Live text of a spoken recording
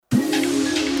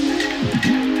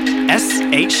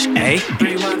SHA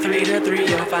 313 to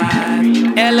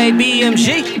 305.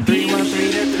 LABMG. 313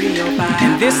 to 305.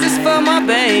 And this is for my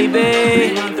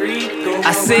baby. 313, go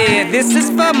I said this is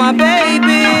for my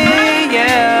baby,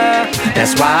 yeah.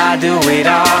 That's why I do it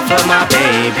all for my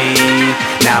baby.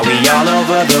 Now we all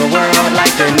over the world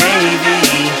like the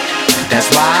Navy.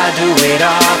 That's why I do it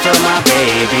all for my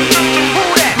baby.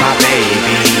 My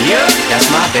baby, yeah, that's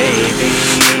my baby.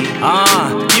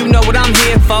 You know what I'm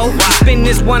here for. Spend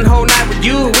this one whole night with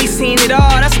you. We seen it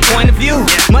all, that's the point of view.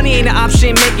 Money ain't an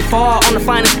option, make you fall on the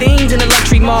finest things in the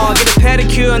luxury mall. Get a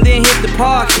pedicure and then hit the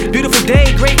park. Beautiful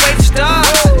day, great way to start.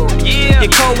 Your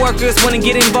co-workers wanna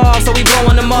get involved, so we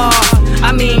blowing them off.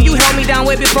 I mean, you held me down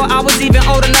way before I was even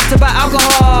old enough to buy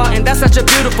alcohol. And that's such a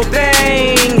beautiful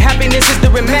thing. Happiness is to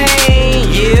remain,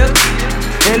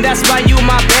 yeah. And that's why you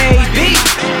my baby.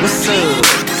 What's up?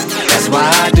 That's why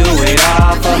I do it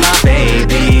all for my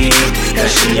baby.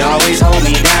 Cause she always hold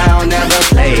me down, never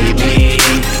play me.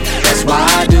 That's why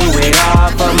I do it all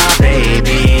for my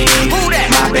baby.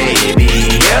 My baby,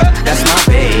 yeah, that's my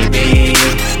baby.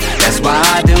 That's why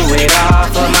I do it all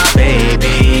for my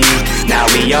baby. Now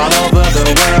we all over the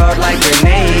world like the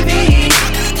Navy.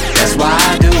 That's why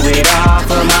I do it all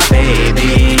for my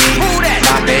baby.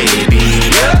 My baby,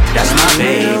 yeah, that's my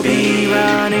baby. We'll be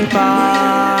running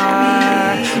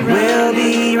far. We'll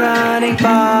be running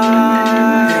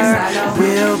far.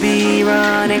 We'll be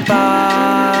running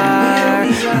far.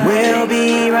 We'll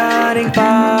be running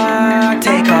far.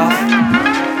 Take off.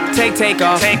 Take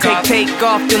off, take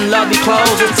off them lovely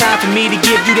clothes. It's time for me to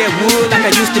give you that wood like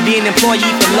I used to be an employee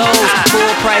for Lowe's.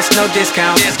 Full price, no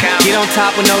discount. Get on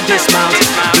top with no dismount.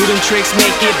 Do them tricks,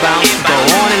 make it bounce. Go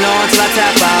on and on till I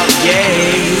tap out,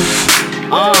 yeah.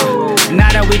 Now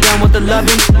that we done with the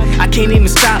loving, I can't even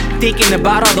stop thinking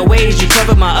about all the ways you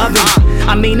covered my oven.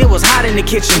 I mean, it was hot in the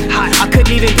kitchen. I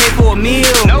couldn't even pay for a meal.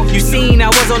 You seen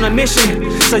I was on a mission,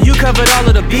 so you covered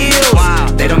all of the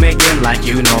bills. They don't make them like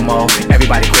you no more.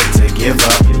 Everybody quick to give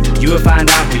up. You will find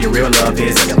out who your real love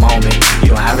is at the moment.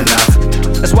 You don't have enough.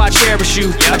 That's why I cherish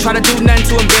you. I try to do nothing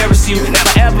to embarrass you.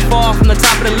 Never ever fall from the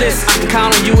top of the list. I can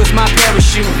count on you as my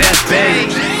parachute. That's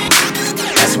babe.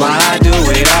 That's why I do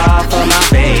it all for my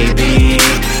baby.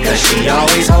 Cause she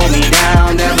always hold me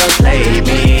down, never play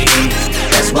me.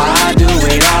 That's why I do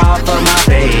it all for my